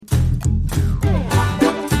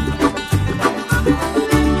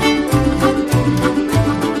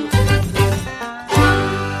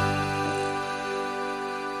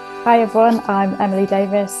Hi everyone, I'm Emily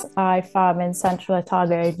Davis. I farm in central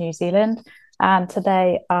Otago, New Zealand, and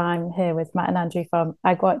today I'm here with Matt and Andrew from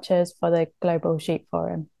Ag Watchers for the Global Sheep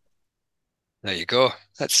Forum. There you go.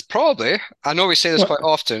 That's probably, I know we say this Well, quite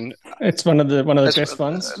often. it's one of the That's, best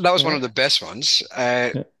ones. that was one Yeah. of the best ones.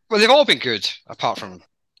 Yeah. Well, they've all been good, apart from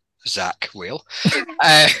Zach Whale.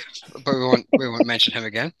 Uh, but we won't mention him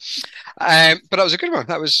again. But that was a good one.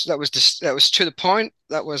 That was to the point.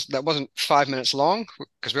 That wasn't 5 minutes long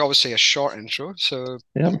because we always say a short intro. So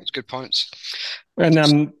Yeah. it's good points.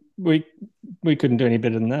 And we couldn't do any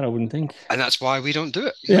better than that, I wouldn't think. And that's why we don't do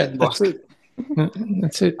it. Yeah, that's it.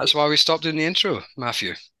 That's it. That's why we stopped doing the intro,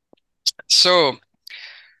 Matthew. So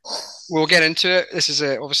we'll get into it. This is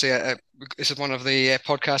obviously this is one of the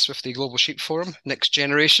podcasts with the Global Sheep Forum, Next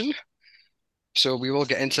Generation. So we will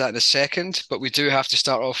get into that in a second, but we do have to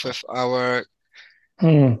start off with our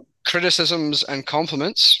Mm. criticisms and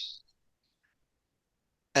compliments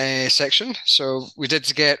section. So we did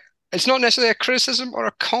get, it's not necessarily a criticism or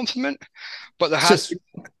a compliment, but It's just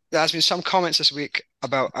there has been some comments this week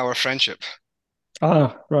about our friendship.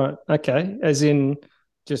 right. Okay. As in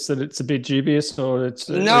just that it's a bit dubious or it's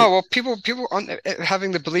No, well, people aren't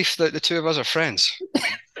having the belief that the two of us are friends,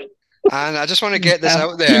 and I just want to get this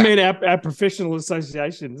out you there. mean our professional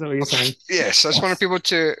association, is that what you're saying? Yes, I just want people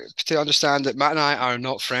to understand that Matt and I are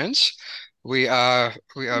not friends. We are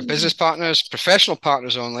business partners, professional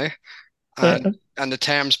partners only, and Yeah. and the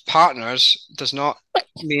terms partners does not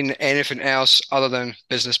mean anything else other than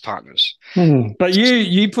business partners. But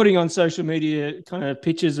you putting on social media kind of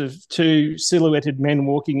pictures of two silhouetted men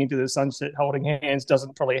walking into the sunset holding hands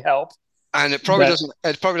doesn't probably help. And That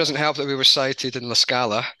it probably doesn't help that we were cited in La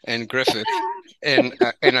Scala in Griffith in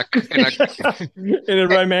a, in a in a in a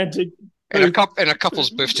romantic booth. in a couple's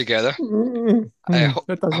booth together,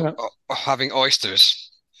 That doesn't help. having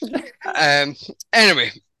oysters. Um.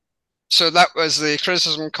 Anyway, so that was the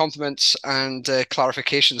criticism, compliments, and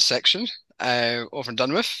clarification section over and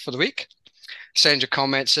done with for the week. Send your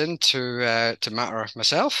comments in to Matt or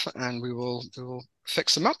myself, and we will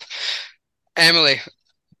fix them up. Emily,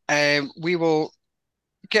 we will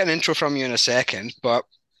get an intro from you in a second, but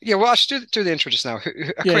yeah, well, I should do the intro just now. A quick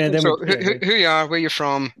Yeah, then intro: we yeah. who you are, where you're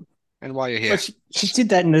from, and why you're Well, here. she did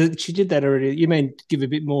that. She did that already. You mean give a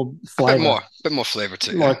bit more A flavour, bit more flavor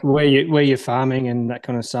to it. Yeah. like where you're farming and that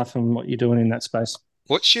kind of stuff, and what you're doing in that space.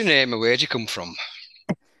 What's your name and where do you come from?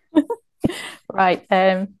 Right.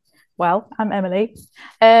 Well, I'm Emily.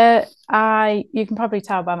 You can probably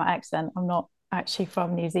tell by my accent, I'm not actually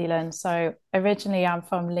from New Zealand. So originally I'm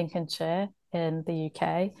from Lincolnshire in the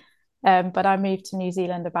UK. But I moved to New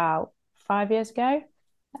Zealand about 5 years ago,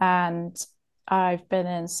 and I've been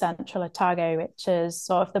in Central Otago, which is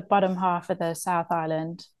sort of the bottom half of the South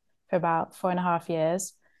Island, for about 4.5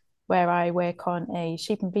 years, where I work on a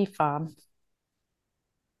sheep and beef farm.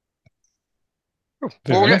 Well,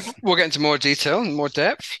 Fair enough. we'll get into more detail and more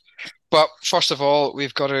depth. But first of all,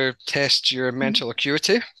 we've got to test your mental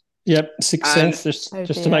acuity. Yep, sixth And sense, just Oh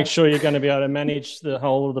to make dear. sure you're going to be able to manage the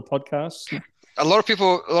whole of the podcast. a lot of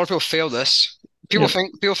people fail this. Yep.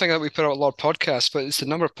 People think that we put out a lot of podcasts, but it's the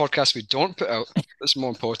number of podcasts we don't put out that's more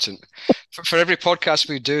important. For every podcast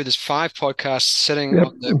we do, there's 5 podcasts sitting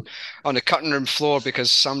Yep. on the cutting room floor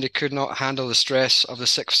because somebody could not handle the stress of the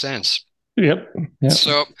sixth sense. Yep. Yep.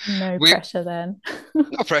 So No we pressure then.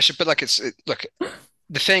 no pressure, but look,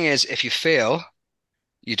 the thing is, if you fail,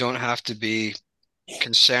 you don't have to be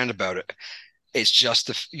concerned about it. It's just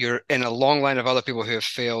you're in a long line of other people who have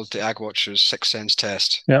failed the Ag Watchers Sixth Sense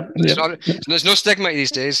test. Yep. It's Yep. not. There's no stigma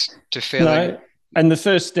these days to failing. No. And the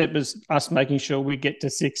first step is us making sure we get to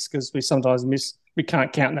six because we sometimes miss, we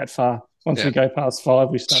can't count that far. Once Yeah. we go past five,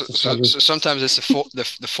 we start So, to so, struggle. so sometimes it's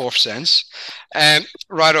the fourth sense.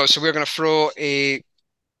 Righto. So we're going to throw a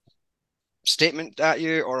statement at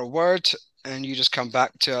you or a word, and you just come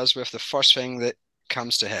back to us with the first thing that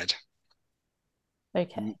comes to head.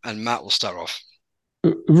 Okay. And Matt will start off.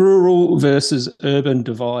 Rural versus urban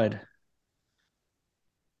divide.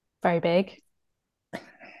 Very big.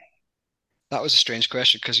 That was a strange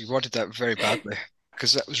question because you worded that very badly.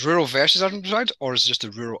 Because that was rural versus urban divide, or is it just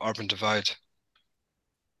a rural urban divide?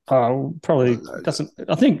 Oh, probably I doesn't.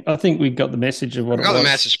 I think we got the message of what it got the was.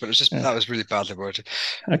 message, but it's just Yeah. that was really badly worded.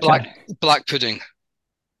 Black Okay. black pudding.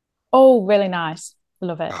 Oh, really nice.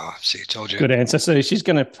 Love it. Oh, see, told you. Good answer. So she's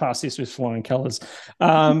going to pass this with flying colours.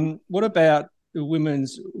 What about the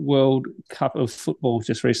Women's World Cup of Football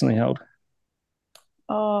just recently held?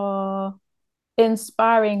 Oh,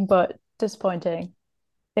 inspiring but disappointing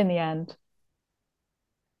in the end.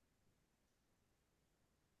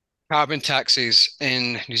 Carbon taxis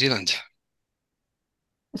in New Zealand.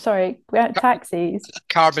 Sorry, taxis.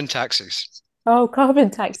 Carbon taxis. Oh, carbon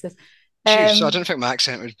taxes. Jeez, so I Um, didn't think my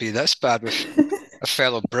accent would be this bad with a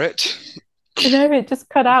fellow Brit. no, it just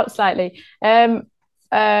cut out slightly.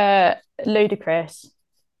 Ludicrous.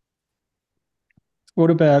 What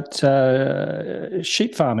about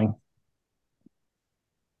sheep farming?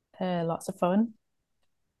 Lots of fun.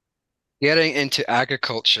 Getting into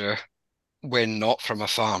agriculture when not from a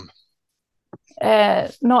farm.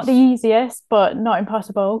 Not the easiest, but not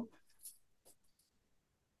impossible.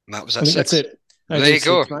 And that was I at think that's six. it. Well, there you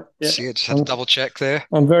go. 86, mate. Yeah. See, I just had to double check there.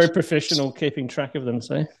 I'm very professional keeping track of them,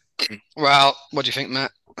 see. Well, what do you think,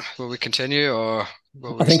 Matt? Will we continue or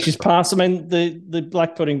will we I think stick she's with- passed. I mean, the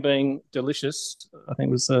black pudding being delicious, I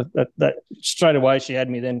think was that straight away she had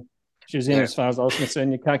me then. She was in Yeah. as far as I was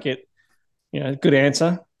concerned. You can't get, good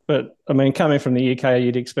answer. But, I mean, coming from the UK,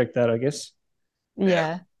 you'd expect that, I guess.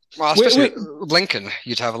 Yeah. Well, We- especially Lincoln,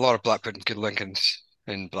 you'd have a lot of black pudding, good Lincolns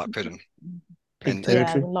in black pudding. Big And Yeah,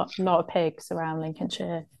 territory. a lot of pigs around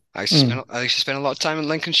Lincolnshire. I used to spend a lot of time in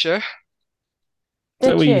Lincolnshire.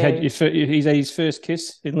 So Did he you? had he's had his first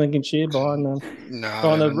kiss in Lincolnshire behind No,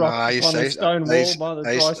 the no. rock, I used behind the to, stone I wall, used, by the I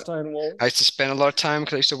dry used, stone wall. I used to spend a lot of time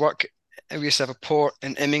because I used to work. We used to have a port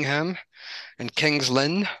in Immingham and King's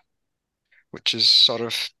Lynn, which is sort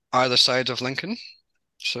of either side of Lincoln.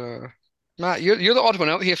 So, Matt, you're the odd one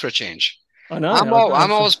out here for a change. I know.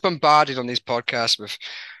 I'm always bombarded on these podcasts with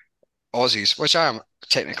Aussies, which I am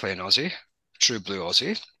technically an Aussie, true blue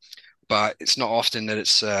Aussie, but it's not often that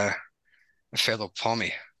it's a fellow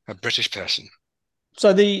Pommy, a British person. So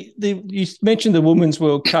you mentioned the Women's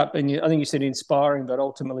World Cup, and I think you said inspiring, but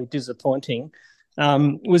ultimately disappointing.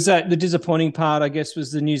 Was that the disappointing part? I guess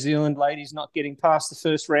was the New Zealand ladies not getting past the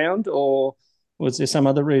first round, or was there some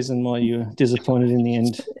other reason why you were disappointed in the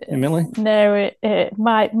end, Emily? No, it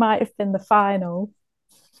might have been the final.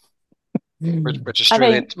 Which I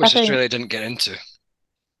Australia, think- which I think- Australia didn't get into.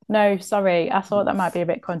 No, sorry. I thought that might be a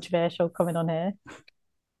bit controversial coming on here.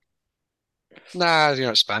 Nah, you're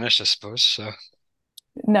not Spanish, I suppose. So,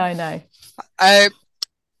 No.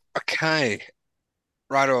 okay,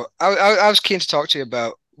 righto. I was keen to talk to you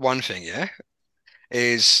about one thing. Yeah,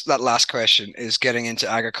 is that last question is getting into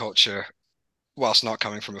agriculture whilst not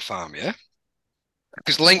coming from a farm. Yeah,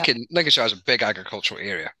 because Lincolnshire is a big agricultural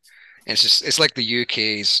area, and it's like the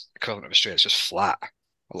UK's equivalent of Australia. It's just flat.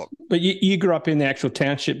 A lot. But you grew up in the actual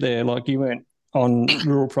township there, like you weren't on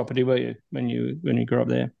rural property, were you, when you grew up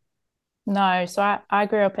there? No, so I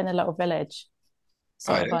grew up in a little village,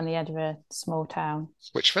 sort Oh, of yeah? on the edge of a small town.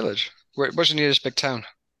 Which village? Where's the nearest big town?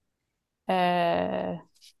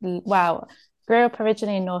 Well, grew up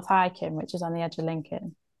originally in North Highcombe, which is on the edge of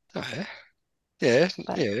Lincoln. Oh, yeah. Yeah,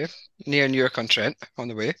 But yeah. Near Newark-on-Trent on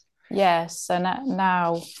the way. yes, so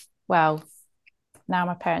now, well, now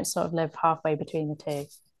my parents sort of live halfway between the two,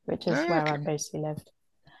 which is where I Okay. basically lived.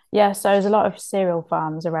 Yeah, so there's a lot of cereal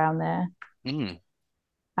farms around there, Mm.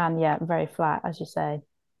 and yeah, very flat, as you say.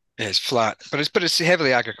 Yeah, it's flat, but it's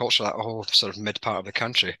heavily agricultural, that whole sort of mid part of the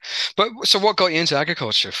country. But so what got you into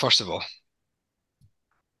agriculture, first of all?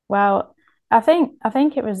 Well, I think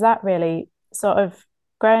it was that really sort of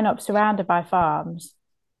growing up surrounded by farms.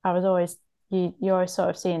 I was always you're always sort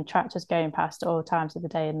of seeing tractors going past at all times of the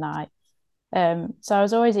day and night. So I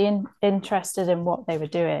was always interested in what they were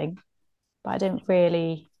doing, but I didn't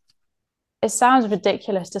really. It sounds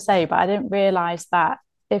ridiculous to say, but I didn't realize that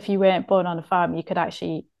if you weren't born on a farm, you could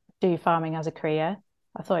actually do farming as a career.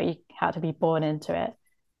 I thought you had to be born into it.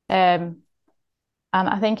 Um, and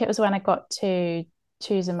I think it was when I got to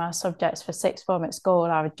choosing my subjects for sixth form at school,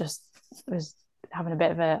 I would just was having a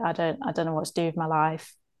bit of a I don't know what to do with my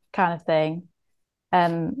life kind of thing.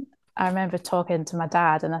 And I remember talking to my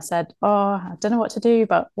dad and I said, "Oh, I don't know what to do,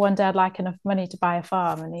 but one day I'd like enough money to buy a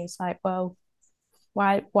farm." And he was like, "Well,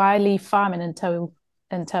 why leave farming until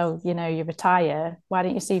you retire? Why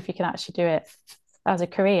don't you see if you can actually do it as a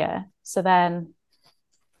career?" So then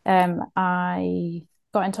I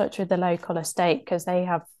got in touch with the local estate because they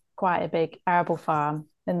have quite a big arable farm,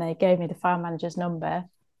 and they gave me the farm manager's number.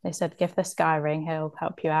 They said, "Give this guy a ring, he'll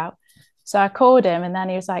help you out." So I called him, and then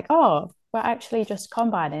he was like, "Oh, we're actually just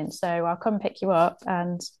combining, so I'll come pick you up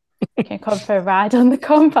and you can come for a ride on the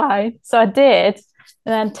combine." So I did,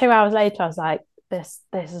 and then 2 hours later I was like, this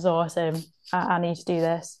is awesome. I need to do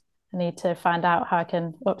this. I need to find out how I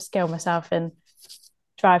can upskill myself and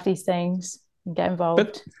drive these things and get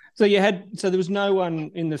involved. So there was no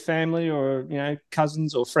one in the family or,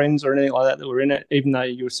 cousins or friends or anything like that were in it, even though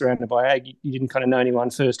you were surrounded by ag. You didn't kind of know anyone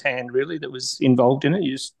firsthand, really, that was involved in it.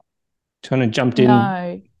 You just kind of jumped in.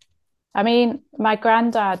 No, I mean, my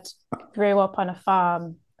granddad grew up on a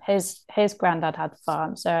farm. His granddad had the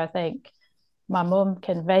farm, so I think my mum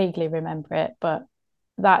can vaguely remember it, but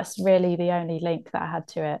that's really the only link that I had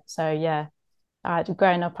to it. So yeah,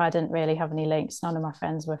 growing up, I didn't really have any links. None of my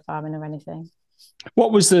friends were farming or anything.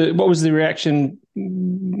 What was the reaction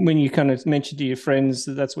when you kind of mentioned to your friends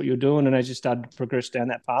that that's what you're doing, and as you started to progress down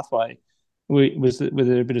that pathway, was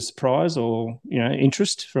there a bit of surprise or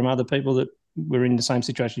interest from other people that were in the same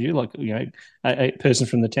situation as you, like a person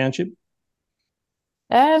from the township?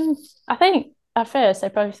 I think at first they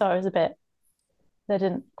probably thought it was a bit. They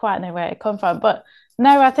didn't quite know where it come from, but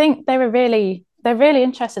no, I think they're really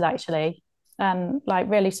interested actually, and like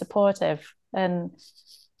really supportive, and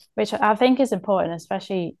which I think is important,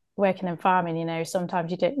 especially working in farming.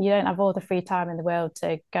 Sometimes you don't have all the free time in the world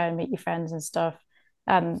to go and meet your friends and stuff.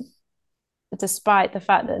 And despite the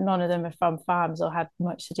fact that none of them are from farms or had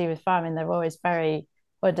much to do with farming, they're always very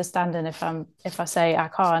understanding if I say I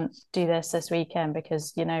can't do this weekend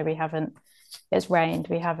because it's rained,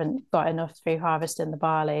 we haven't got enough through harvesting the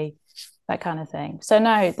barley, that kind of thing. So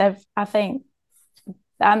no, I think,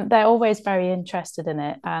 and they're always very interested in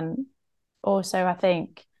it. And also I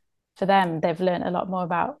think for them, they've learned a lot more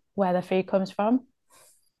about where their food comes from.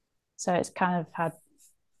 So it's kind of had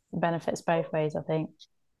benefits both ways, I think.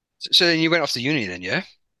 So then you went off to uni then, yeah?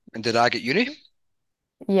 And did ag at uni?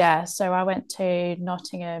 Yeah, so I went to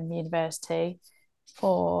Nottingham University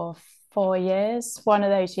for 4 years. One of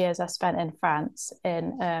those years I spent in France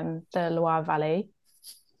in the Loire Valley,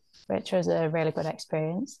 which was a really good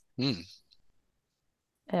experience. Hmm.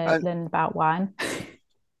 Learned about wine.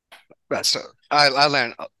 That's I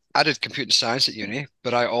learned I did computer science at uni,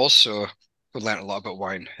 but I also learned a lot about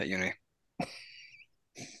wine at uni.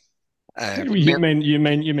 You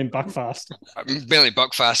mean Buckfast? Mainly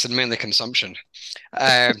Buckfast and mainly consumption.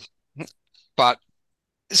 Um, but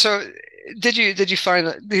so did you find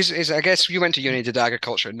that these is I guess you went to uni, did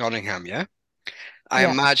agriculture at Nottingham, yeah? I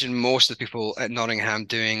Yeah. imagine most of the people at Nottingham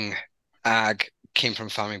doing ag came from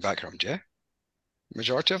farming background, yeah?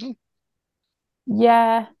 Majority of them?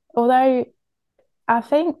 Yeah. Although I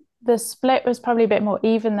think the split was probably a bit more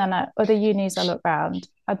even than at other unis I look around.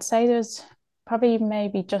 I'd say there's probably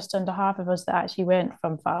maybe just under half of us that actually weren't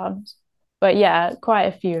from farms. But yeah, quite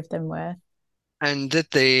a few of them were. And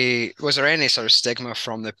was there any sort of stigma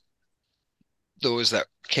from those that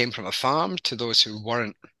came from a farm to those who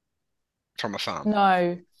weren't from a farm?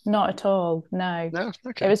 No, not at all. No. No? It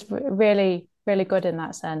Okay. was really, really good in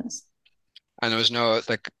that sense. And there was no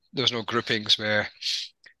groupings where,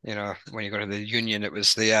 when you go to the union, it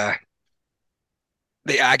was the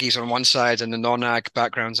Aggies on one side and the non-ag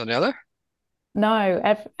backgrounds on the other. No,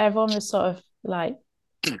 everyone was sort of like,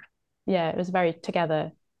 yeah, it was very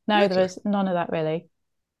together. No, there Okay, was none of that really.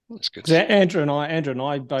 that's good. 'Cause Andrew and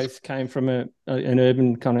I both came from an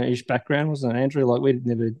urban kind of ish background, wasn't it, Andrew? Like we'd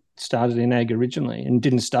never started in ag originally and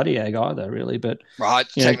didn't study ag either, really. But Well,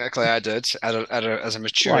 you know, technically, I did as a well,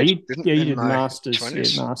 mature you student yeah, you in did my masters, yeah,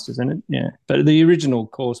 20s. masters in it, yeah. But the original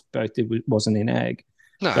course both did wasn't in ag.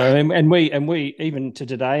 No, So and we even to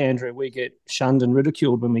today, Andrew, we get shunned and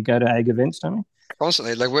ridiculed when we go to ag events, don't we?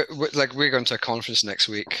 constantly. We're going to a conference next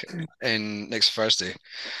week in next Thursday,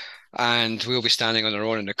 and we'll be standing on our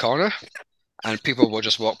own in the corner, and people will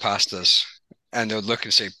just walk past us, and they'll look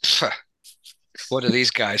and say, "Pff, what do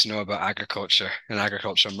these guys know about agriculture and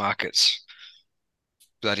agricultural markets?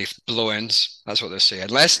 Bloody blow-ins." That's what they'll say.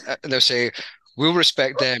 Unless they'll say, "We'll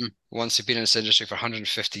respect them once they've been in this industry for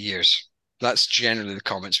 150 years." That's generally the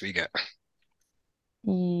comments we get.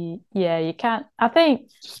 Yeah, you can't. I think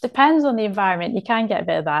depends on the environment. You can get a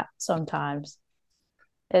bit of that sometimes.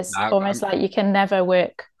 It's I, almost I'm like you can never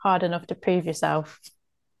work hard enough to prove yourself.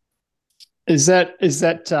 Is that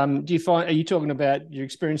do you find, are you talking about your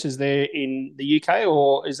experiences there in the UK,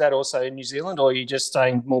 or is that also in New Zealand, or are you just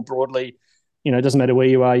saying more broadly, it doesn't matter where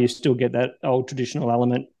you are, you still get that old traditional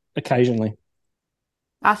element occasionally?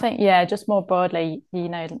 I think, yeah, just more broadly, you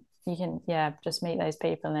can, yeah, just meet those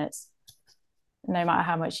people, and it's no matter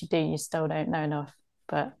how much you do, you still don't know enough.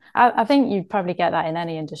 But I think you probably get that in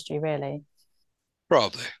any industry, really.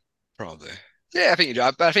 probably, probably. Yeah, I think you do.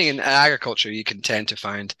 But I think in agriculture, you can tend to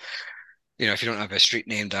find, if you don't have a street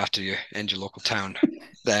named after you in your local town,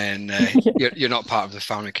 then you're not part of the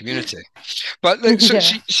farming community. But so Yeah.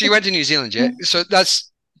 she went to New Zealand, yeah. So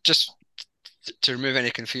that's just to remove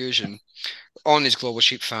any confusion. On these Global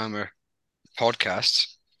Sheep Farmer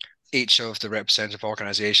podcasts, each of the representative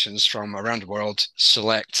organizations from around the world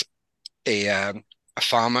select a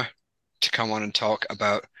farmer to come on and talk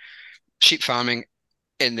about sheep farming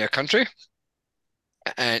in their country.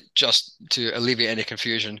 And just to alleviate any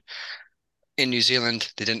confusion, in New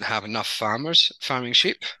Zealand, they didn't have enough farmers farming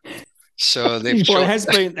sheep. So they've Well, there has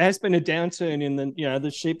been a downturn in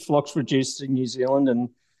the sheep flocks reduced in New Zealand, and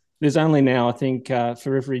there's only now, I think,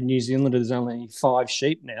 for every New Zealander, there's only 5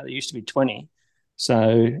 sheep now. There used to be 20.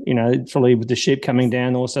 So, probably with the sheep coming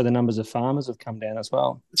down, also the numbers of farmers have come down as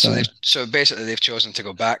well. So basically they've chosen to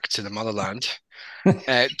go back to the motherland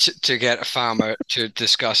to get a farmer to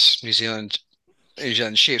discuss New Zealand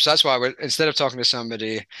sheep. So that's why instead of talking to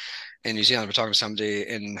somebody in New Zealand, we're talking to somebody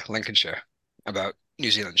in Lincolnshire about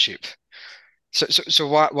New Zealand sheep. So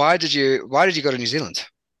why did you go to New Zealand?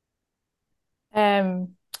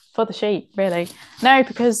 For the sheep, really. No,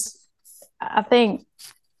 because I think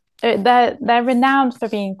they're renowned for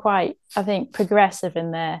being quite, I think, progressive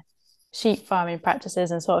in their sheep farming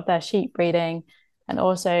practices and sort of their sheep breeding and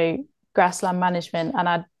also grassland management. And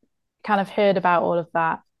I'd kind of heard about all of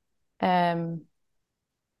that.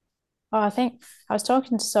 I think I was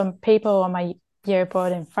talking to some people on my year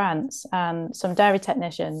abroad in France and some dairy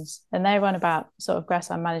technicians, and they were on about sort of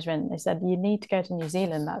grassland management. They said, you need to go to New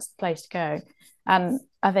Zealand, that's the place to go. And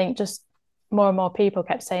I think just more and more people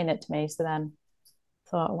kept saying it to me. So then I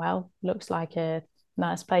thought, well, looks like a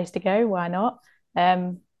nice place to go. Why not?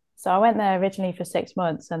 So I went there originally for 6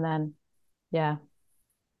 months and then, yeah,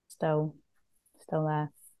 still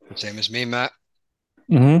there. Same as me, Matt.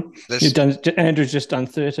 Mm-hmm. Andrew's just done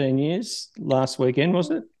 13 years last weekend, was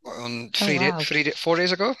it? On 4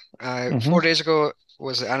 days ago. 4 days ago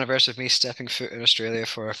was the anniversary of me stepping foot in Australia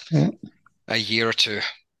for a year or two.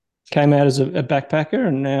 Came out as a backpacker,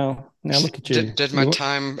 and now look at you. Did my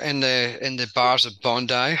time in the bars of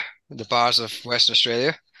Bondi, the bars of Western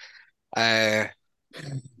Australia.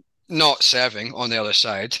 Not serving on the other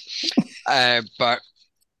side, but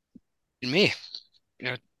me,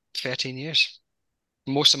 13 years.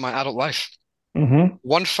 Most of my adult life,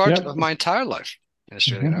 1/3 of my entire life in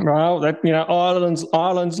Australia now. Well,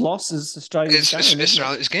 Ireland's loss is Australia's gain. It's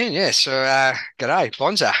Australia's gain, yeah. So, g'day,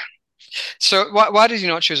 bonza. So, why did you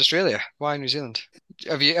not choose Australia? Why New Zealand?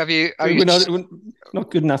 We're not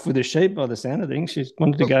good enough with the sheep by the sound of things. She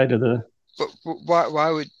wanted to go to the. But why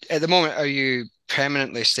would at the moment are you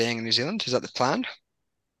permanently staying in New Zealand? Is that the plan?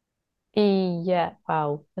 Yeah,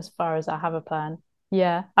 well, as far as I have a plan,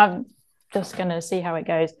 yeah, I'm just gonna see how it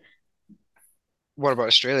goes. What about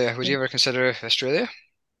Australia? Would you ever consider Australia?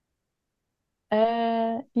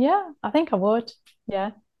 Yeah, I think I would.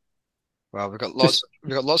 Yeah. Well, we've got lots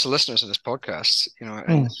of listeners in this podcast,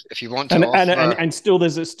 and if you want to and still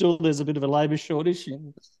there's a bit of a labour shortage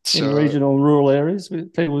in regional and rural areas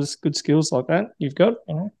with people with good skills like that. You've got,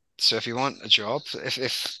 So if you want a job,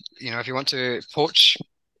 if you want to poach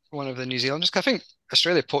one of the New Zealanders, I think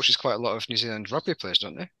Australia poaches quite a lot of New Zealand rugby players,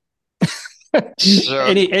 don't they? So,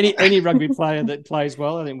 any rugby player that plays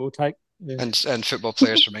well, I think we'll take. Yeah. And football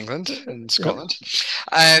players from England and Scotland.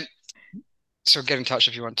 So get in touch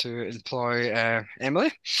if you want to employ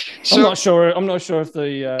Emily. So, I'm not sure if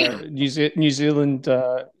the New Zealand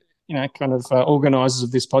kind of organisers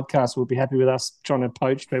of this podcast will be happy with us trying to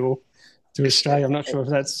poach people to Australia. I'm not sure if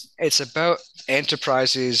that's. It's about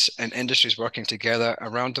enterprises and industries working together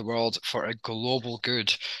around the world for a global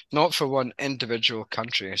good, not for one individual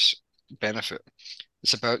country's benefit.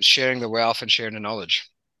 It's about sharing the wealth and sharing the knowledge.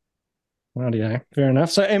 Rightio, fair enough.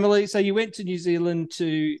 So Emily, you went to New Zealand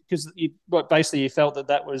because you felt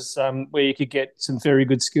that was where you could get some very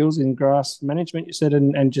good skills in grass management, you said,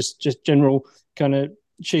 and just general kind of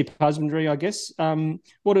sheep husbandry, I guess.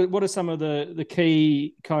 What are some of the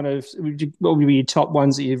key kind of, what would be your top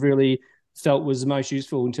ones that you've really felt was the most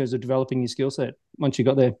useful in terms of developing your skill set once you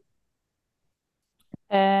got there?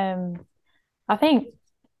 I think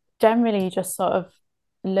generally just sort of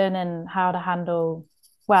learning how to handle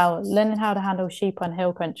sheep on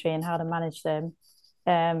hill country and how to manage them,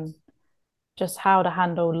 just how to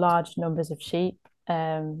handle large numbers of sheep,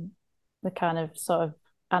 the kind of sort of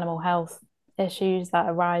animal health issues that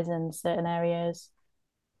arise in certain areas,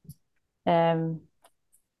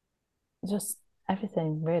 just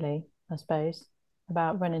everything really, I suppose,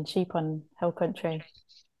 about running sheep on hill country.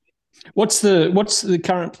 What's the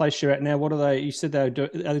current place you're at now? What are they? You said they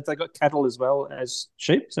got cattle as well as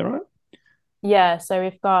sheep. Is that right? Yeah, so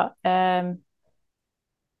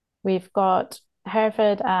we've got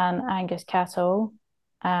Hereford and Angus cattle,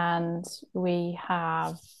 and we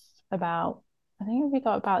have I think we've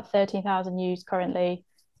got about 13,000 ewes currently.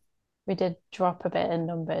 We did drop a bit in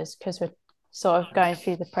numbers because we're sort of going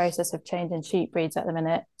through the process of changing sheep breeds at the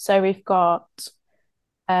minute. So we've got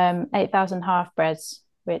 8,000 half-breds,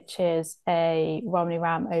 which is a Romney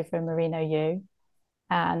Ram over a Merino ewe,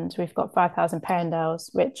 and we've got 5,000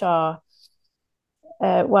 Perindales, which are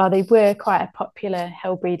Well, they were quite a popular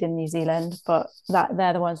hill breed in New Zealand, but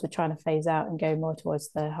they're the ones we're trying to phase out and go more towards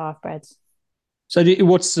the half breds. So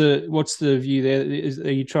what's the view there?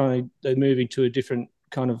 Are you they're moving to a different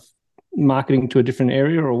kind of marketing to a different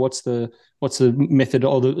area, or what's the method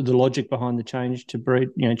or the logic behind the change to breed,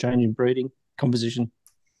 change in breeding composition?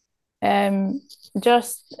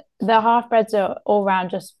 Just the half breds are all round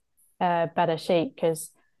just better sheep, because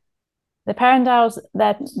the Perendales,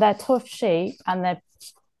 they're tough sheep, and they're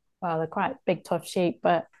quite big tough sheep,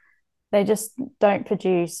 but they just don't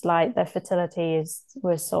produce, like, their fertility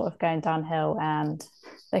was sort of going downhill, and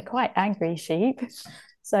they're quite angry sheep.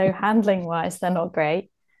 So handling wise, they're not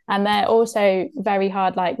great. And they're also very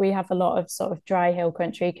hard. Like, we have a lot of sort of dry hill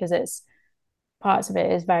country, because it's parts of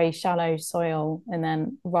it is very shallow soil, and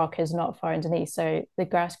then rock is not far underneath. So the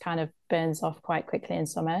grass kind of burns off quite quickly in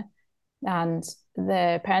summer. And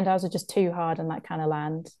the Perendales are just too hard on that kind of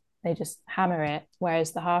land. They just hammer it.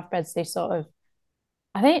 Whereas the half breds, they sort of,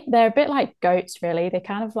 I think they're a bit like goats, really. They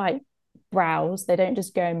kind of like browse. They don't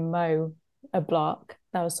just go and mow a block.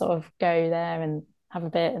 They'll sort of go there and have a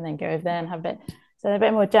bit, and then go over there and have a bit. So they're a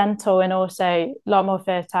bit more gentle, and also a lot more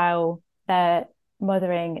fertile. Their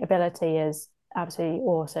mothering ability is absolutely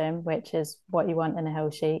awesome, which is what you want in a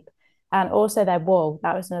hill sheep. And also their wool.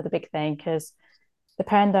 That was another big thing, because the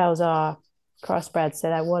Perendales are crossbred, so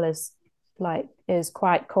their wool is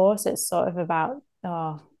quite coarse. It's sort of about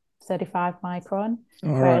 35 micron,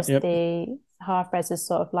 whereas the half breds is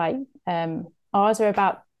sort of like ours are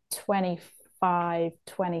about 25,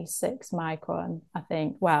 26 micron, I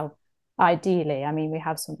think. Well, ideally, I mean, we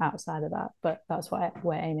have some outside of that, but that's what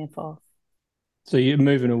we're aiming for. So you're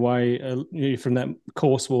moving away from that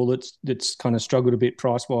coarse wool that's kind of struggled a bit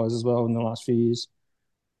price wise as well in the last few years.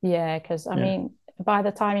 Yeah, because I mean, by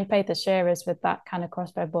the time you pay the shearers with that kind of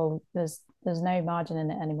crossbred wool, there's no margin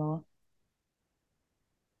in it anymore.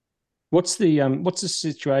 What's the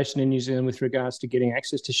situation in New Zealand with regards to getting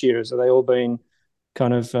access to shearers? Are they all being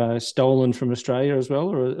kind of stolen from Australia as well,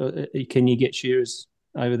 or can you get shearers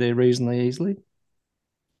over there reasonably easily?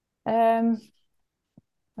 I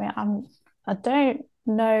mean, I don't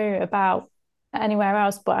know about anywhere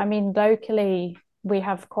else, but I mean, locally we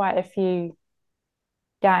have quite a few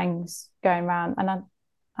gangs going around, and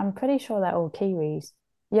I'm pretty sure they're all Kiwis.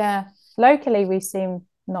 Yeah, locally we seem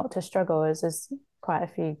not to struggle, as there's quite a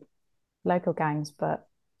few local gangs, but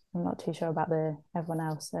I'm not too sure about everyone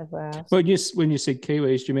else everywhere else. Well, when you said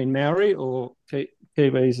Kiwis, do you mean Maori or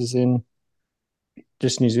Kiwis as in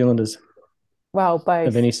just New Zealanders? Well, both.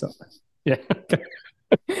 Of any sort. Yeah.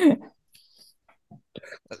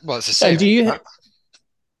 Well, it's the same. And do you?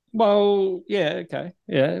 Well, yeah, okay,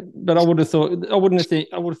 yeah, but I would have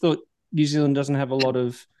thought New Zealand doesn't have a lot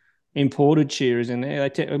of imported shearers in there.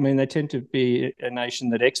 They tend to be a nation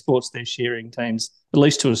that exports their shearing teams, at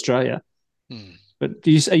least to Australia. But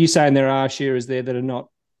are you saying there are shearers there that are not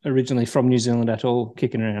originally from New Zealand at all,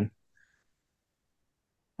 kicking around?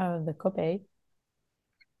 Oh, there could be.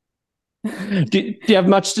 Do you have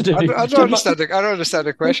much to do? I don't understand. I don't understand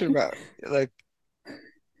the question about, like,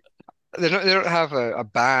 they don't have a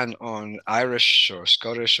ban on Irish or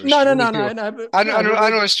Scottish or no. I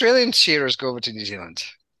know Australian shearers go over to New Zealand.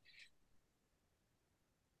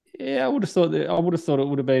 Yeah, I would have thought it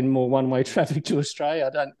would have been more one-way traffic to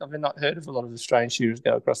Australia. I've not heard of a lot of Australian shearers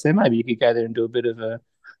go across there. Maybe you could go there and do a bit of a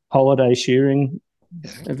holiday shearing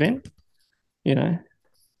event,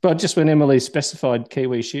 But just when Emily specified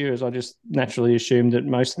Kiwi shearers, I just naturally assumed that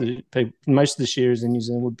most of the shearers in New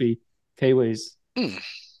Zealand would be Kiwis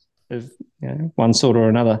of one sort or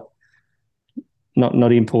another,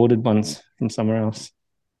 not imported ones from somewhere else.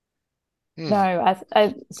 No,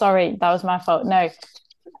 sorry, that was my fault. No,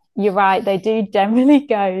 you're right. They do generally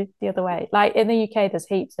go the other way. Like in the UK, there's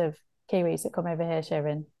heaps of Kiwis that come over here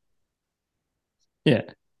shearing. Yeah,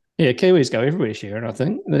 Kiwis go everywhere shearing. I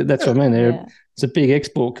think that's what I mean. It's a big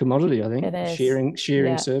export commodity. I think it is.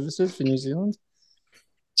 shearing services for New Zealand.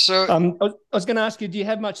 So I was going to ask you, do you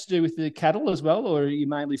have much to do with the cattle as well, or are you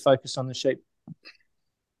mainly focused on the sheep?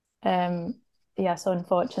 Yes,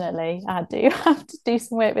 unfortunately, I do have to do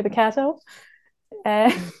some work with the cattle.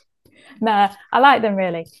 No, I like them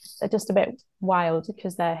really. They're just a bit wild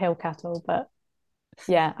because they're hill cattle, but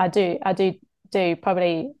yeah, I do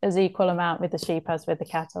probably as equal amount with the sheep as with the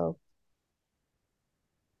cattle.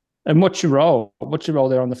 And what's your role? What's your role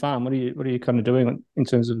there on the farm? What are you kind of doing in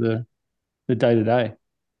terms of the day-to-day?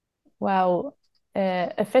 Well,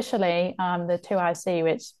 officially, I'm the 2IC,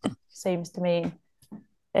 which seems to mean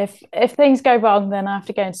if things go wrong, then I have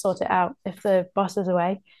to go and sort it out if the boss is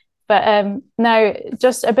away. But no,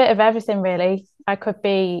 just a bit of everything really. I could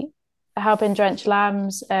be helping drench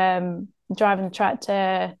lambs, driving the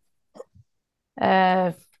tractor,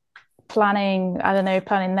 planning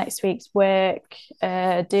next week's work,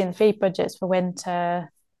 doing the feed budgets for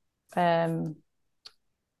winter, doing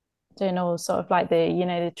all sort of like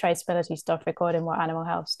the traceability stuff, recording what animal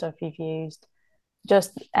health stuff you've used,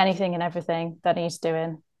 just anything and everything that needs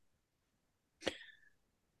doing.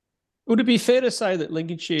 Would it be fair to say that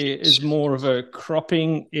Lincolnshire is more of a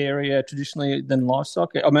cropping area traditionally than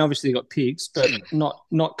livestock? I mean, obviously you've got pigs, but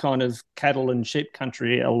not kind of cattle and sheep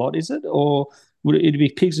country a lot, is it? Or would it be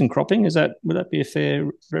pigs and cropping? Would that be a fair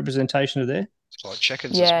representation of there? It's like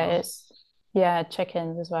chickens as well.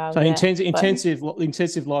 Chickens as well. So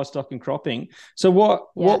intensive livestock and cropping. So what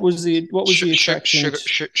was the attraction?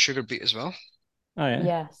 Sugar beet as well. Oh yeah.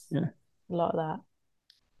 Yes. Yeah. A lot of that.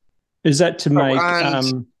 Is that to make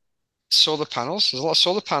solar panels? There's a lot of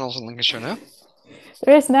solar panels in Lincolnshire now.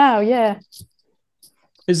 There is now, yeah.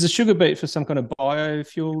 Is the sugar beet for some kind of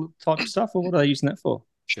biofuel type stuff, or what are they using that for?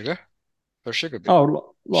 Sugar. For sugar beet.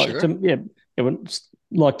 Oh, like sugar?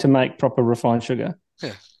 Like to make proper refined sugar.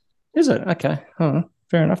 Yeah. Is it? Okay. Oh,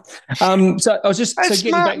 fair enough. So I was just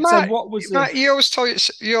getting back. So what was Matt, you always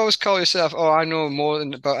call yourself, "Oh, I know more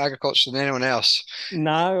about agriculture than anyone else."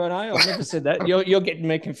 No, I've never said that. You're getting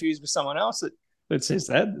me confused with someone else that says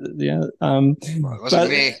that. Yeah. Well, it wasn't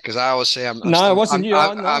me, because I always say it wasn't you.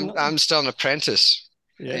 I'm still an apprentice.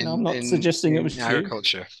 Yeah, I'm not suggesting it was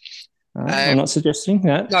agriculture. I'm not suggesting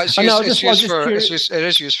that. No, it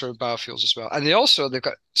is used for biofuels as well. And they've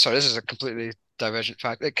got, sorry, this is a completely divergent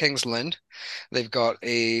fact. At King's Lynn, they've got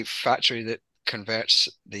a factory that converts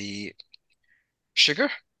the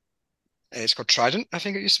sugar. It's called Trident, I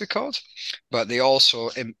think it used to be called. But they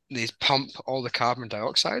pump all the carbon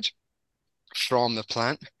dioxide from the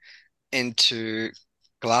plant into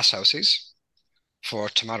glass houses for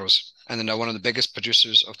tomatoes. And they're now one of the biggest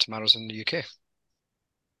producers of tomatoes in the UK.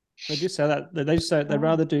 They do say that. They say they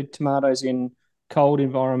rather do tomatoes in cold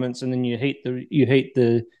environments, and then you heat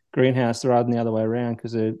the greenhouse rather than the other way around,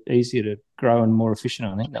 because they're easier to grow and more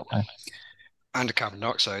efficient, I think, that way. And the carbon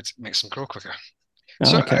dioxide makes them grow quicker.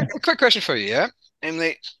 Okay. A quick question for you, yeah?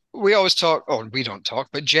 Emily, we always talk, we don't talk,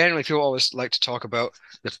 but generally people always like to talk about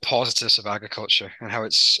the positives of agriculture and how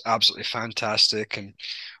it's absolutely fantastic. And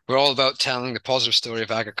we're all about telling the positive story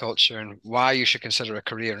of agriculture and why you should consider a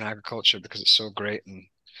career in agriculture because it's so great, and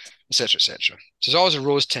et cetera, et cetera. So there's always a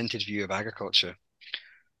rose-tinted view of agriculture.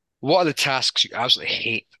 What are the tasks you absolutely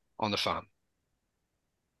hate on the farm?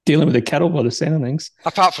 Dealing with the cattle, by the sound of things.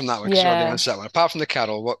 Apart from that one, because you already answered that one. Apart from the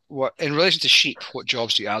cattle, what in relation to sheep, what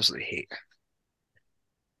jobs do you absolutely hate?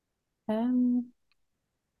 I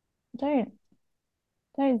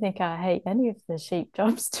don't think I hate any of the sheep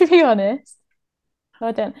jobs, to be honest.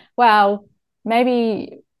 I don't. Well,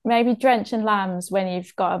 maybe drenching lambs when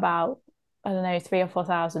you've got about, I don't know, 3,000 or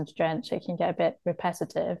 4,000 to drench. It can get a bit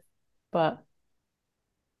repetitive, but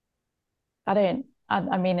I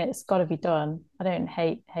mean, it's got to be done. I don't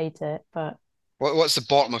hate it, but what's the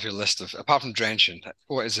bottom of your list of, apart from drenching?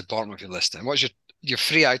 What is the bottom of your list? And what's your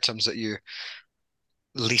 3 items that you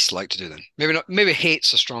least like to do? Then maybe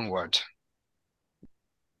hate's a strong word.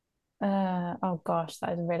 Oh gosh,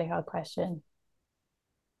 that is a really hard question.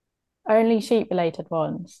 Only sheep related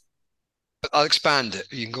ones. But I'll expand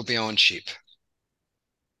it. You can go beyond sheep.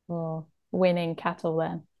 Or winning cattle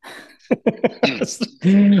then.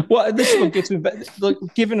 Well, this one gets me back.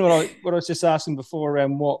 Look, given what I was just asking before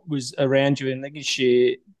around what was around you in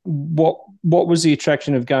Lincolnshire, what was the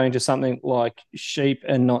attraction of going to something like sheep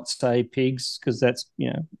and not, say, pigs? Because that's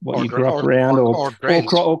what you grew up around, or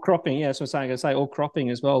cropping. Yeah, that's what I'm saying. Or cropping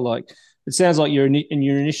as well. Like, it sounds like your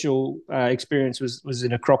initial experience was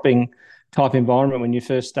in a cropping type environment when you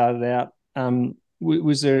first started out.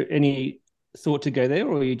 Was there any thought to go there,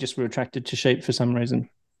 or you just were attracted to sheep for some reason?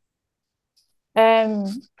 I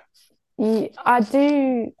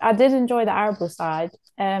did enjoy the arable side,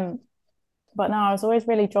 but no, I was always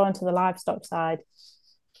really drawn to the livestock side,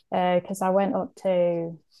 because I went up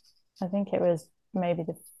to, I think it was maybe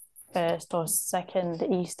the first or second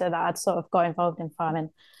Easter that I'd sort of got involved in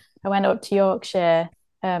farming. I went up to Yorkshire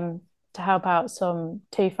to help out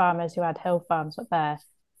 2 farmers who had hill farms up there,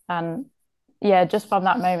 and yeah, just from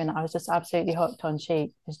that moment I was just absolutely hooked on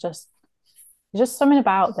sheep. It's just something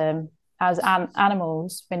about them as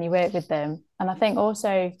animals when you work with them. And I think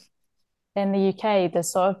also in the UK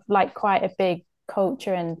there's sort of like quite a big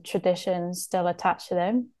culture and traditions still attached to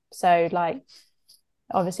them. So like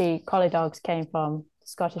obviously collie dogs came from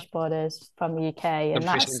Scottish borders, from the UK, and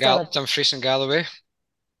that's still Dumfries and Galloway.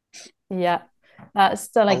 Yeah, that's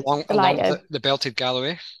still along the belted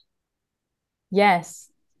Galloway. Yes.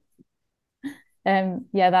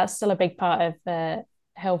 Yeah, that's still a big part of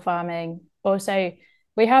hill farming. Also,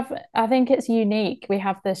 we have, I think it's unique. We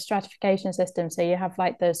have the stratification system. So you have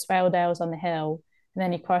like the Swale on the hill, and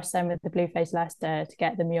then you cross them with the blue-faced Leicester to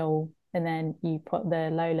get the mule, and then you put the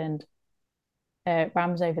lowland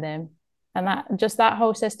rams over them. And that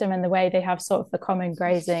whole system and the way they have sort of the common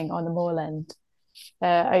grazing on the moorland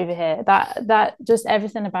over here, that just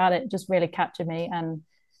everything about it just really captured me, and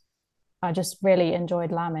I just really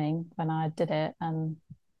enjoyed lambing when I did it and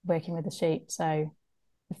working with the sheep. So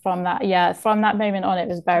from that moment on, it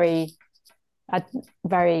was I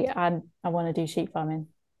want to do sheep farming.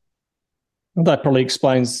 That probably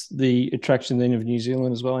explains the attraction then of New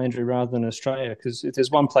Zealand as well, Andrew, rather than Australia. Because if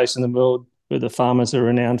there's one place in the world where the farmers are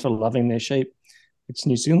renowned for loving their sheep, it's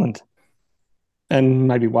New Zealand and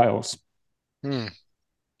maybe Wales.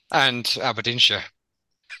 And Aberdeenshire.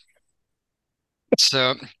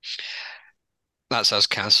 So that's us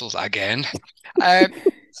cancelled again.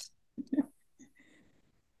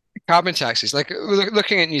 Carbon taxes, like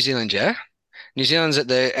looking at New Zealand, yeah. New Zealand's at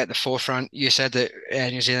the forefront. You said that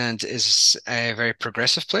New Zealand is a very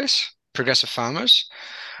progressive place, progressive farmers,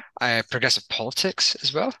 progressive politics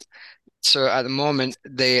as well. So at the moment,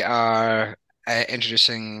 they are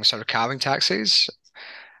introducing sort of carbon taxes.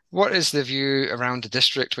 What is the view around the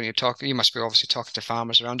district when you're talking? You must be obviously talking to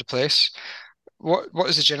farmers around the place. What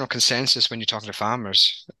is the general consensus when you're talking to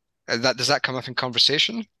farmers? Does that come up in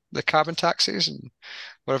conversation, the carbon taxes and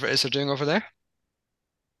whatever it is they're doing over there?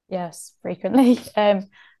 Yes, frequently.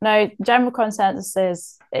 No, general consensus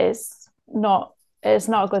is it's not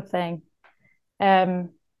a good thing. I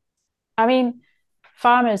mean,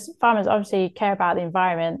 farmers obviously care about the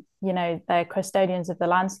environment. You know, they're custodians of the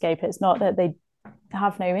landscape. It's not that they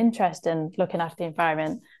have no interest in looking after the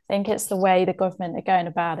environment. I think it's the way the government are going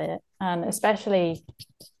about it, and especially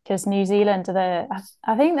because New Zealand I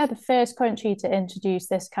think they're the first country to introduce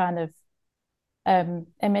this kind of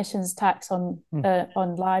emissions tax on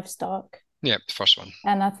livestock. Yeah, the first one.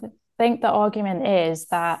 And I think the argument is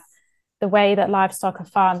that the way that livestock are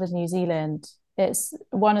farmed in New Zealand, it's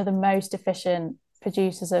one of the most efficient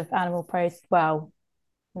producers of animal protein. Well,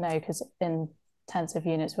 no, because intensive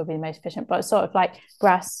units will be the most efficient, but sort of like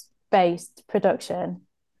grass-based production,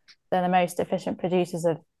 they're the most efficient producers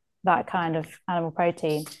of that kind of animal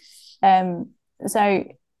protein. So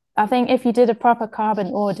I think if you did a proper carbon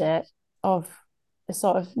audit of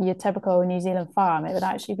sort of your typical New Zealand farm, it would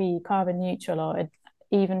actually be carbon neutral, or it'd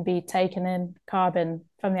even be taking in carbon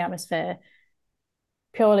from the atmosphere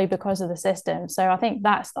purely because of the system. So I think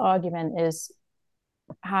that's the argument, is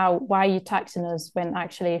why are you taxing us when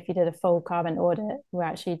actually if you did a full carbon audit, we're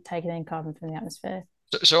actually taking in carbon from the atmosphere.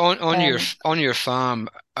 So on your farm,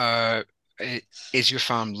 is your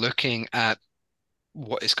farm looking at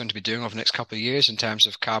what it's going to be doing over the next couple of years in terms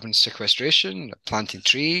of carbon sequestration, planting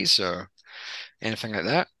trees or anything like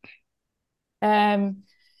that?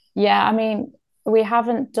 Yeah, I mean, we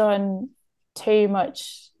haven't done too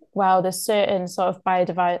much. Well, there's certain sort of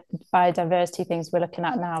biodiversity things we're looking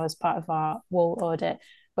at now as part of our wool audit.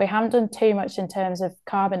 We haven't done too much in terms of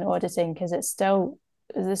carbon auditing because it's still,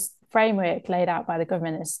 this framework laid out by the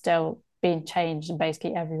government is still being changed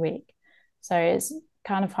basically every week. So it's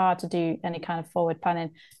kind of hard to do any kind of forward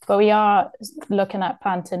planning. But we are looking at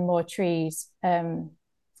planting more trees,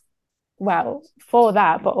 well, for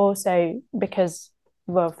that, but also because,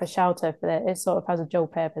 well, for shelter, it sort of has a dual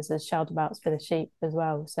purpose as shelter belts for the sheep as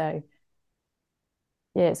well. So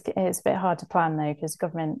yeah, it's a bit hard to plan though, because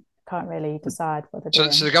government can't really decide what they're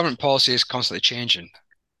doing. So the government policy is constantly changing.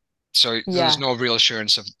 So there's no real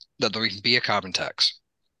assurance of that there can be a carbon tax.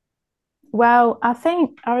 Well, I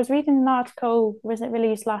think I was reading an article, was it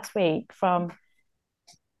released last week, from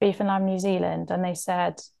Beef and Lamb New Zealand, and they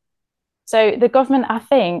said, so the government, I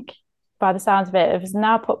think, by the sounds of it, has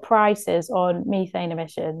now put prices on methane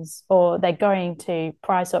emissions, or they're going to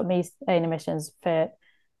price up methane emissions per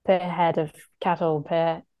head of cattle,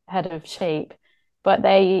 per head of sheep, but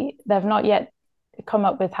they've not yet come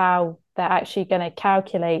up with how they're actually going to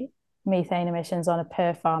calculate methane emissions on a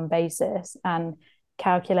per farm basis and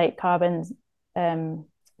calculate carbon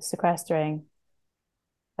sequestering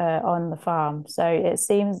on the farm. So it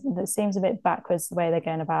seems a bit backwards the way they're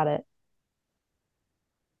going about it.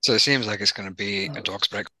 So it seems like it's going to be a dog's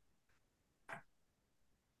breakfast.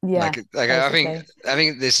 Yeah, I think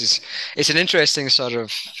it's an interesting sort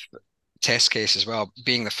of test case as well,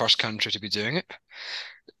 being the first country to be doing it,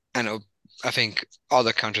 and I think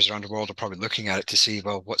other countries around the world are probably looking at it to see,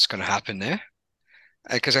 well, what's going to happen there.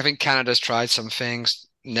 Because I think Canada's tried some things,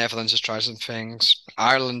 Netherlands has tried some things,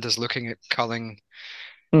 Ireland is looking at culling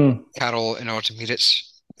cattle in order to meet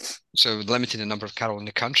its, so limiting the number of cattle in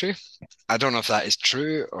the country. I don't know if that is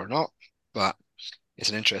true or not, but it's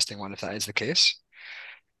an interesting one if that is the case.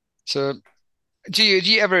 So do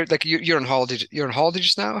you ever like you're on holiday? You're on holiday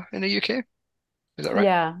just now in the UK? Is that right?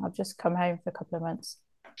 Yeah, I've just come home for a couple of months.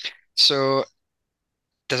 So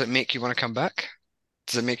does it make you want to come back?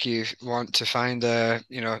 Does it make you want to find a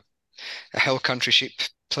hill country sheep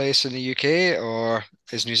place in the UK, or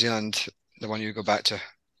is New Zealand the one you go back to?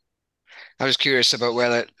 I was curious about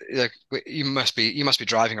whether like you must be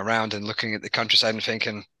driving around and looking at the countryside and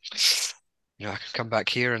thinking, I could come back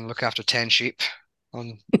here and look after 10 sheep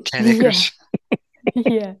on 10 Yeah, acres.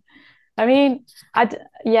 yeah. I mean,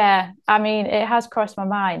 yeah, I mean, it has crossed my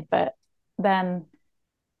mind, but then,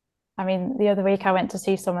 I mean, the other week I went to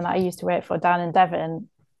see someone that I used to work for down in Devon,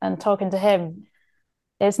 and talking to him,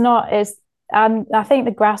 and I think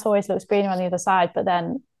the grass always looks greener on the other side, but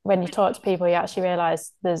then when you talk to people, you actually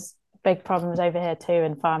realize there's big problems over here too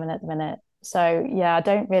in farming at the minute. So yeah, I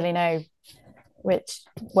don't really know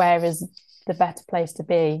where is the better place to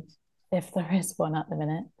be, if there is one at the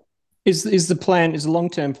minute. Is the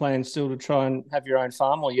long-term plan still to try and have your own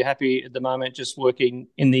farm, or are you happy at the moment just working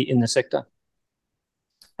in the sector?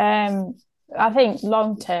 Um, I think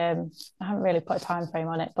long term, I haven't really put a time frame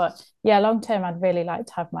on it, but yeah, long term, I'd really like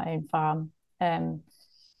to have my own farm.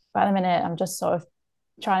 But at the minute, I'm just sort of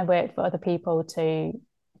trying to work for other people to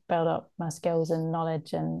build up my skills and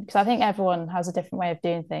knowledge, and because I think everyone has a different way of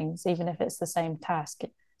doing things, even if it's the same task,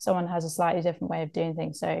 someone has a slightly different way of doing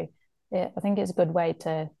things. So yeah, I think it's a good way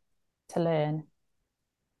to learn.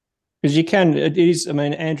 Because you can, it is. I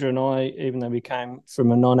mean, Andrew and I, even though we came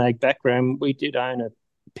from a non-ag background, we did own a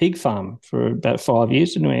pig farm for about 5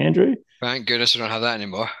 years, didn't we, Andrew? Thank goodness we don't have that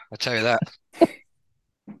anymore. I tell you that.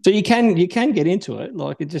 So you can get into it.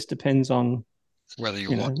 Like it just depends on Whether you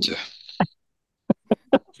you know. want to.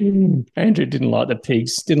 Andrew didn't like the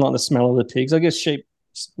pigs. Didn't like the smell of the pigs. I guess sheep,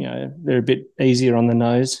 they're a bit easier on the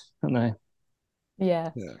nose, aren't they?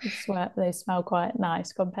 Yeah, Yeah. they smell quite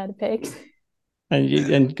nice compared to pigs.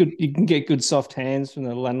 And good, you can get good soft hands from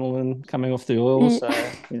the lanolin coming off the oil. So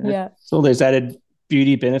Yeah, it's all those added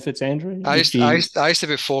beauty benefits, Andrew. I used, I used, I used to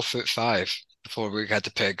be 4'5" before we had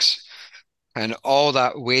the pigs, and all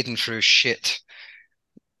that wading through shit,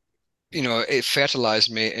 it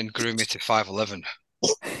fertilized me and grew me to 5'11".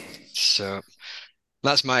 So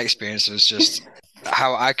that's my experience. It was just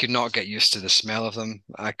how I could not get used to the smell of them.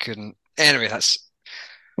 I couldn't. Anyway,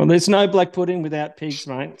 Well, there's no black pudding without pigs,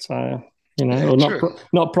 mate. So yeah, or true.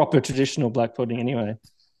 not proper traditional black pudding anyway.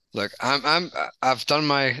 Look, I've done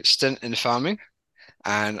my stint in farming,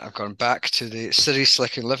 and I've gone back to the city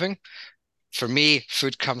slick and living. For me,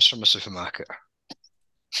 food comes from a supermarket.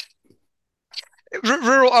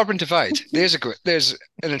 Rural urban divide. There's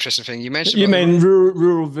an interesting thing you mentioned You about mean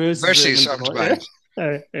rural versus urban urban divide.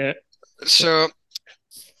 divide? Yeah. So,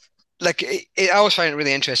 like, I always find it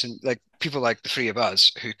really interesting. Like people like the three of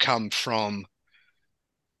us who come from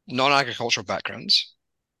non-agricultural backgrounds.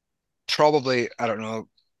 Probably, I don't know.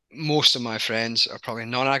 Most of my friends are probably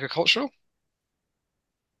non-agricultural.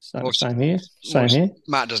 So Most, same here. Same most here.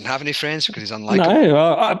 Matt doesn't have any friends because he's unlikable. No,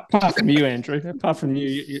 apart from you, Andrew. Apart from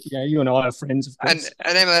you, you and I are friends, of And course.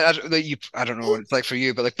 and Emma, I don't know what it's like for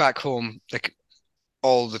you, but like back home, like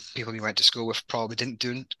all the people you went to school with probably didn't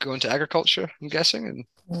go into agriculture, I'm guessing. And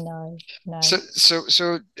no, so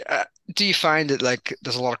no. do you find that like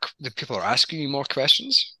there's a lot of the people are asking you more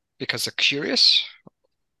questions because they're curious?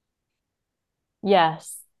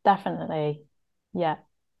 Yes, definitely. Yeah.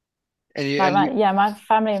 And you Like and you my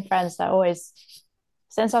family and friends, they're always,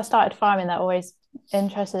 since I started farming, they're always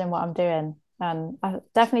interested in what I'm doing. And I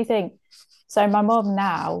definitely think, so my mom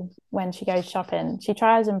now, when she goes shopping, she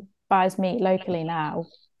tries and buys meat locally now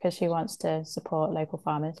because she wants to support local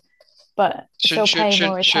farmers, but shouldn't she'll should pay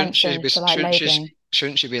more shouldn't she attention be to like labeling.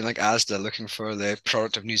 shouldn't she be in like Asda looking for the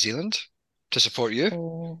product of New Zealand to support you?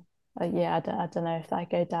 Oh, yeah, I don't know if that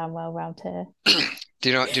go down well around here. Do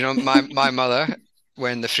you know my mother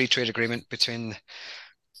when the free trade agreement between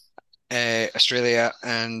Australia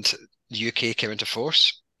and the UK came into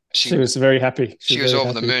force, She she was very happy. She she was was very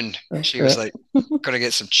over the happy. moon. She was Yeah. like, "Gonna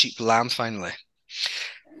get some cheap lamb finally."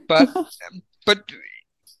 But but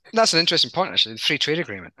that's an interesting point actually. The free trade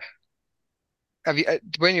agreement. Have you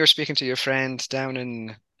when you were speaking to your friend down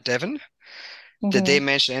in Devon, did they Hmm.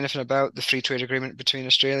 mention anything about the free trade agreement between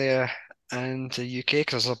Australia and the UK?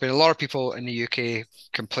 Because there's been a lot of people in the UK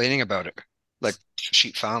complaining about it, like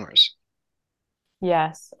sheep farmers.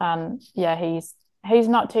 Yes, and yeah, he's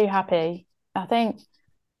not too happy. I think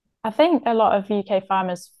I think a lot of UK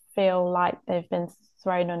farmers feel like they've been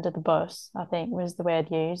thrown under the bus, I think was the word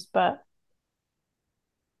used. But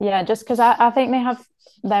yeah, just because I think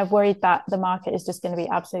they're worried that the market is just going to be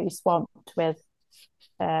absolutely swamped with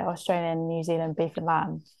Australian and New Zealand beef and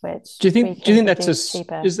lamb, which Do you we think can that's produce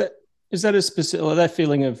cheaper. is that a specific, or that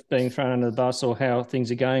feeling of being thrown under the bus or how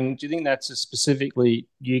things are going? Do you think that's a specifically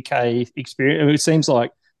UK experience? I mean, it seems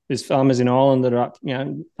like there's farmers in Ireland that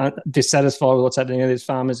are dissatisfied with what's happening. There's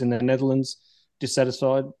farmers in the Netherlands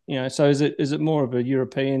dissatisfied. So is it more of a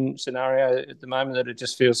European scenario at the moment that it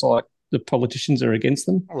just feels like the politicians are against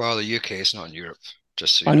them? Well, the UK is not in Europe,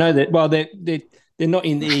 just so I know that. Well, they're not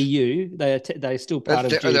in the EU. They're still part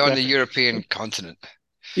of they're on the European continent.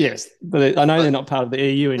 Yes, but I know they're not part of the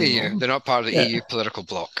EU anymore. EU, they're not part of the EU political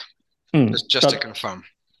bloc. Just to confirm.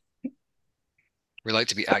 We like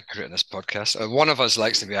to be accurate in this podcast. One of us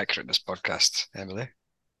likes to be accurate in this podcast, Emily.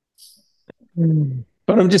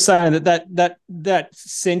 But I'm just saying that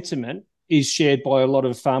sentiment is shared by a lot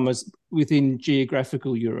of farmers within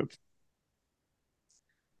geographical Europe.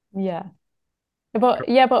 Yeah. But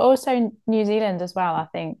also New Zealand as well. I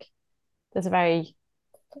think there's a very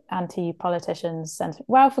anti-politicians sentiment.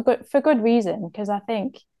 Well, for good reason, because I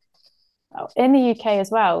think in the UK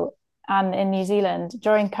as well and in New Zealand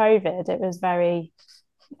during COVID, it was very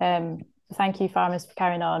thank you farmers for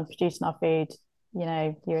carrying on producing our food.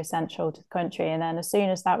 You're essential to the country. And then as soon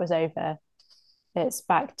as that was over, it's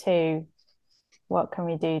back to what can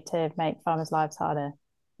we do to make farmers' lives harder?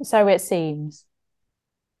 So it seems.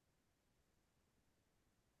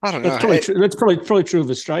 I don't know. That's probably true of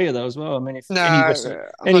Australia though as well. I mean, if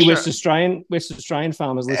any West Australian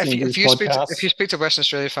farmers listening to this podcast, if you speak to Western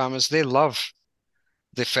Australia farmers, they love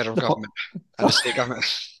the federal government and the state government.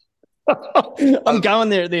 I'm going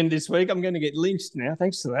there at the end of this week. I'm going to get lynched now.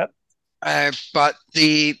 Thanks to that. But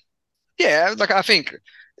I think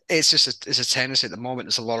it's just it's a tendency at the moment.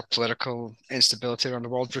 There's a lot of political instability around the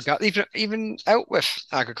world. Even out with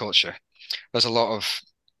agriculture, there's a lot of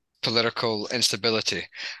political instability,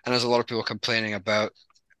 and there's a lot of people complaining about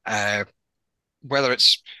whether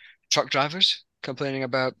it's truck drivers complaining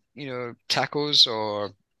about tacos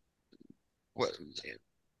or what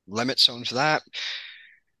limits on that,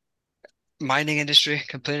 mining industry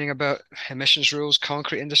complaining about emissions rules,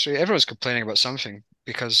 concrete industry, everyone's complaining about something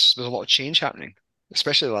because there's a lot of change happening,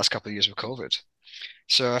 especially the last couple of years with COVID.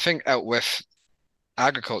 So I think out with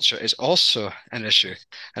agriculture is also an issue,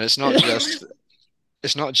 and it's not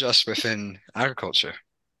just within agriculture.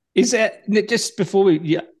 Is that just before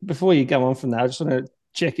you go on from that? I just want to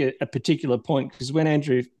check a particular point, because when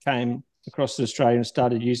Andrew came across to Australia and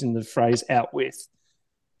started using the phrase "out with,"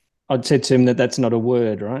 I'd said to him that that's not a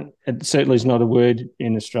word, right? It certainly is not a word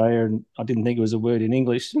in Australia, and I didn't think it was a word in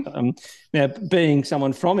English. Now, being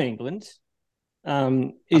someone from England,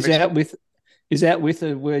 is out with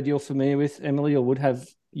a word you're familiar with, Emily, or would have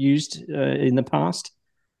used in the past?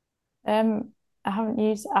 I haven't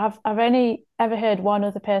used. I've only ever heard one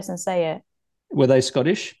other person say it. Were they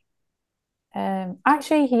Scottish?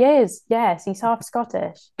 Actually, he is. Yes, he's half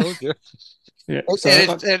Scottish. Oh, yeah. Yeah.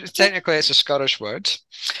 Technically, it's a Scottish word,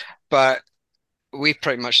 but we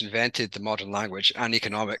pretty much invented the modern language and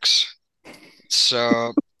economics.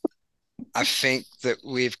 So I think that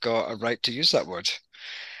we've got a right to use that word,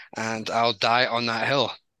 and I'll die on that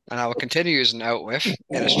hill. And I will continue using out with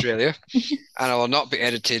in Australia, and I will not be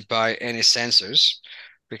edited by any censors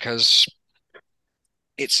because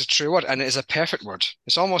it's a true word and it is a perfect word.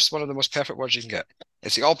 It's almost one of the most perfect words you can get.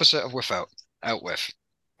 It's the opposite of without, out with.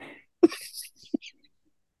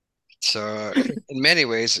 So in many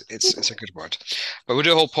ways, it's a good word. But we'll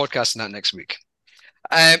do a whole podcast on that next week.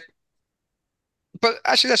 But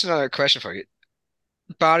actually, that's another question for you.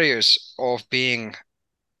 Barriers of being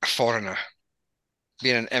a foreigner,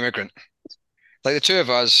 being an immigrant. Like the two of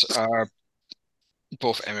us are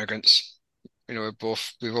both immigrants. We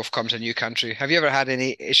both come to a new country. Have you ever had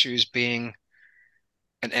any issues being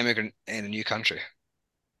an immigrant in a new country?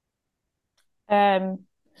 Apart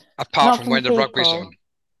from when the rugby's on.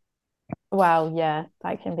 Well, yeah,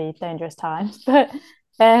 that can be dangerous times. But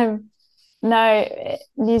no,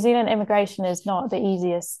 New Zealand immigration is not the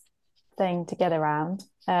easiest thing to get around.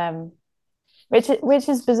 Which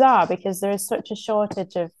is bizarre because there is such a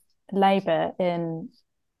shortage of labour in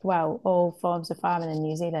all forms of farming in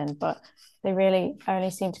New Zealand, but they really only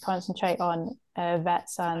seem to concentrate on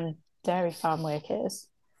vets and dairy farm workers.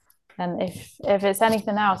 And if it's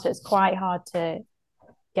anything else, it's quite hard to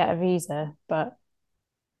get a visa. But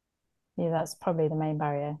yeah, that's probably the main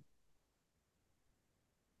barrier.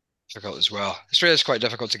 Difficult as well. Australia's quite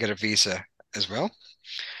difficult to get a visa as well.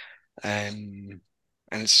 And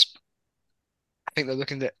I think they're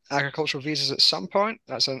looking at agricultural visas at some point.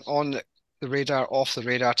 That's an on the radar, off the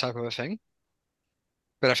radar type of a thing.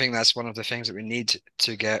 But I think that's one of the things that we need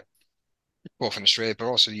to get, both in Australia but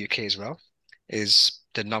also the UK as well, is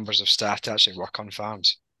the numbers of staff to actually work on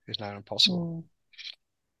farms is now impossible. Mm.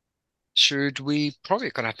 Should we probably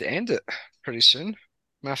gonna have to end it pretty soon,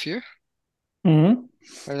 Matthew? Mm-hmm.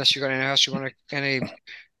 Unless you got anything else you want to, any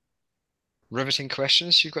riveting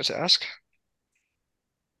questions you've got to ask?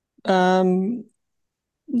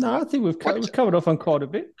 No, I think we've covered off on quite a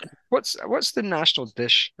bit. What's the national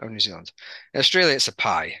dish of New Zealand? In Australia, it's a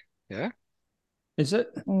pie. Yeah, Is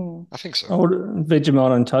it? Mm. I think so. Oh,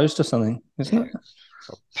 Vegemite on toast or something, isn't it?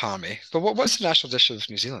 Or palmy. But what's the national dish of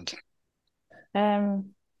New Zealand? I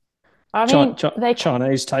mean,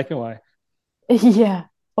 Chinese takeaway. yeah,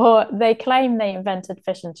 or they claim they invented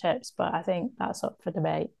fish and chips, but I think that's up for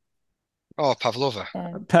debate. Oh, pavlova.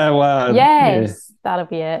 Powwow. Yes, that'll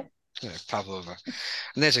be it. Yeah, pavlova.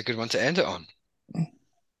 And there's a good one to end it on.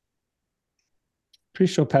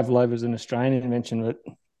 Pretty sure pavlova's an Australian invention, but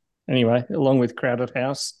anyway, along with crowded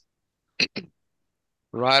house.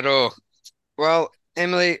 Righto. Well,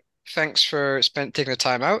 Emily, thanks for taking the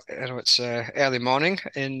time out. I know it's early morning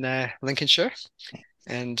in Lincolnshire,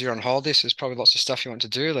 and you're on holiday, so there's probably lots of stuff you want to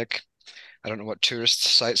do. Like, I don't know what tourist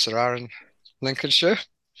sites there are in Lincolnshire.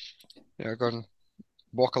 Go and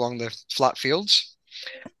walk along the flat fields,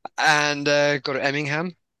 and go to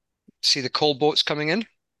Emmingham, see the coal boats coming in.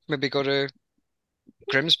 Maybe go to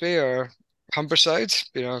Grimsby or Humberside.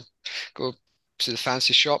 Go to the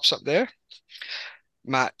fancy shops up there.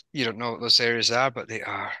 Matt, you don't know what those areas are, but they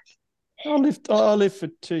are. I lived for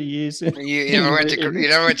 2 years. You never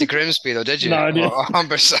went to Grimsby though, did you? No, I didn't. Or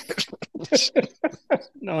Humberside.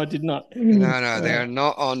 No, I did not. No, they are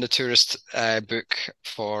not on the tourist book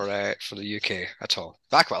for the UK at all.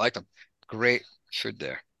 I quite like them. Great food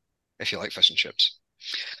there, if you like fish and chips,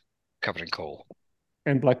 covered in coal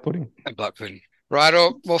And black pudding. and black pudding.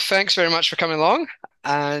 Righto. Well, thanks very much for coming along,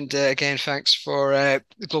 and again, thanks for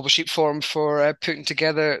the Global Sheep Forum for putting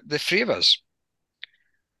together the three of us.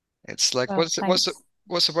 It's like what's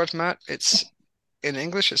the word, Matt? It's in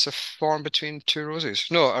English. It's a thorn between two roses.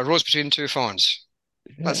 No, a rose between two thorns.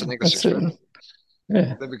 That's an English expression.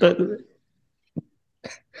 Yeah. There we go.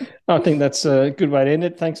 I think that's a good way to end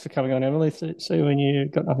it. Thanks for coming on, Emily. See you when you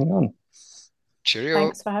got nothing on. Cheerio.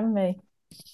 Thanks for having me.